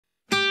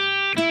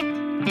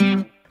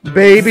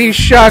Baby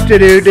shark do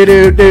do do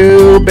do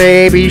do,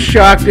 baby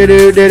shark do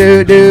do do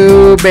do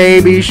do,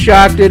 baby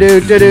shark do do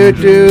do do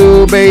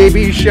do,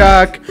 baby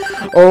shark.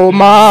 Oh,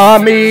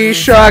 mommy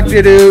shark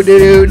do do do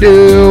do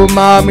do,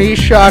 mommy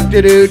shark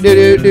do do do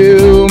do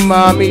do,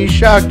 mommy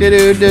shark do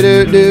do do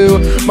do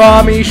do,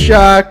 mommy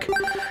shark.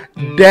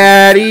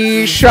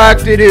 Daddy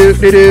shark do do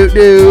do do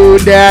do,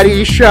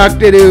 daddy shark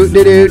do do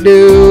do do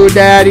do,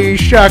 daddy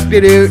shark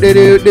do do do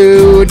do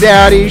do,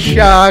 daddy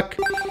shark.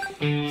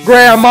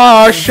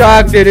 Grandma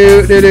shark do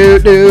do do do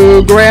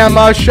do,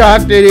 grandma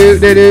shark do do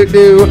do do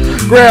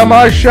do,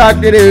 grandma shark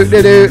do do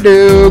do do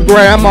do,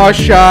 grandma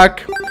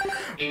shark.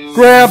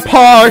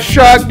 Grandpa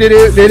shark do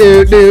do do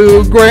do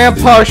do,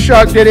 grandpa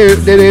shark do do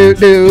do do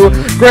do,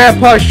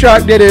 grandpa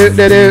shark do do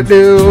do do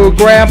do,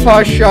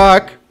 grandpa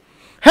shark.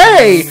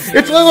 Hey,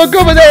 it's look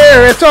over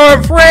there, it's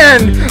our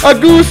friend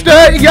Augsto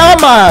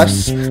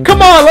Llamas.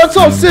 Come on, let's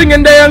all sing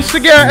and dance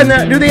together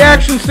and do the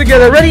actions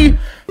together. Ready?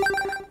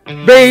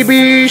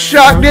 Baby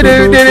shark do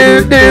do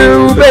do do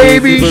do,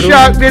 baby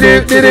shark do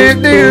do do do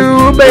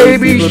do,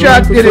 baby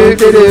shark do do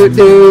do do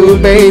do,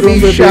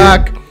 baby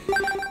shark.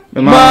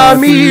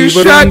 Mommy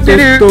shark do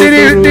do do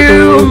do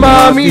do,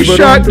 mommy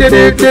shark do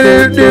do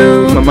do do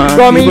do,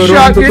 mommy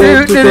shark do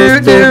do do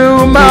do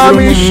do,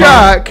 mommy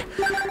shark.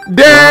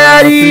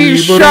 Daddy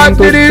shark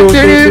do do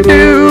do do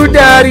do,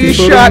 daddy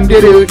shark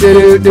do do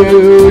do do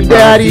do,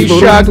 daddy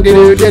shark do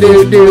do do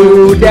do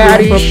do,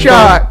 daddy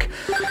shark.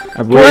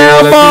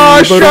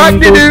 Grandma shark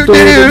do do do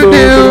do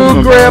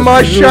do,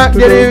 grandma shark do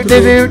do do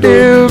do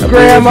do,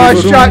 grandma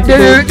shark do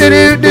do do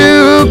do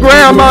do,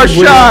 grandma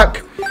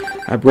shark.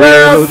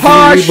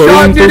 Grandpa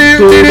shark do do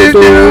do do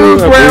do,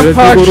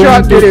 grandpa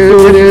shark do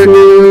do do do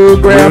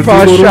do,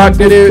 grandpa shark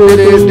do do do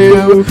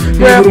do do,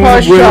 grandpa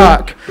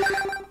shark.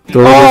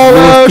 All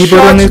the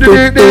sharks do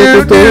do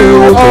do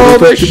do, all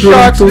the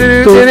sharks do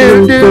do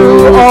do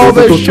do, all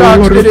the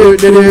sharks do do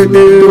do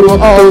do,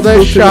 all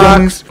the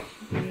sharks.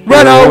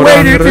 Run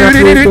away do do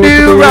do do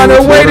do, run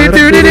away do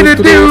do do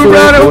do do,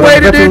 run away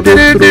do do do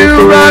do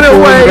do, run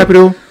away.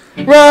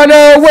 Run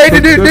away do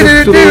do do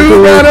do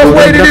do, run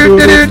away do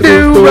do do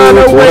do, run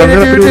away do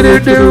do do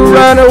do,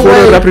 run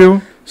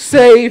away.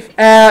 Safe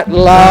at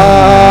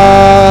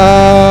last.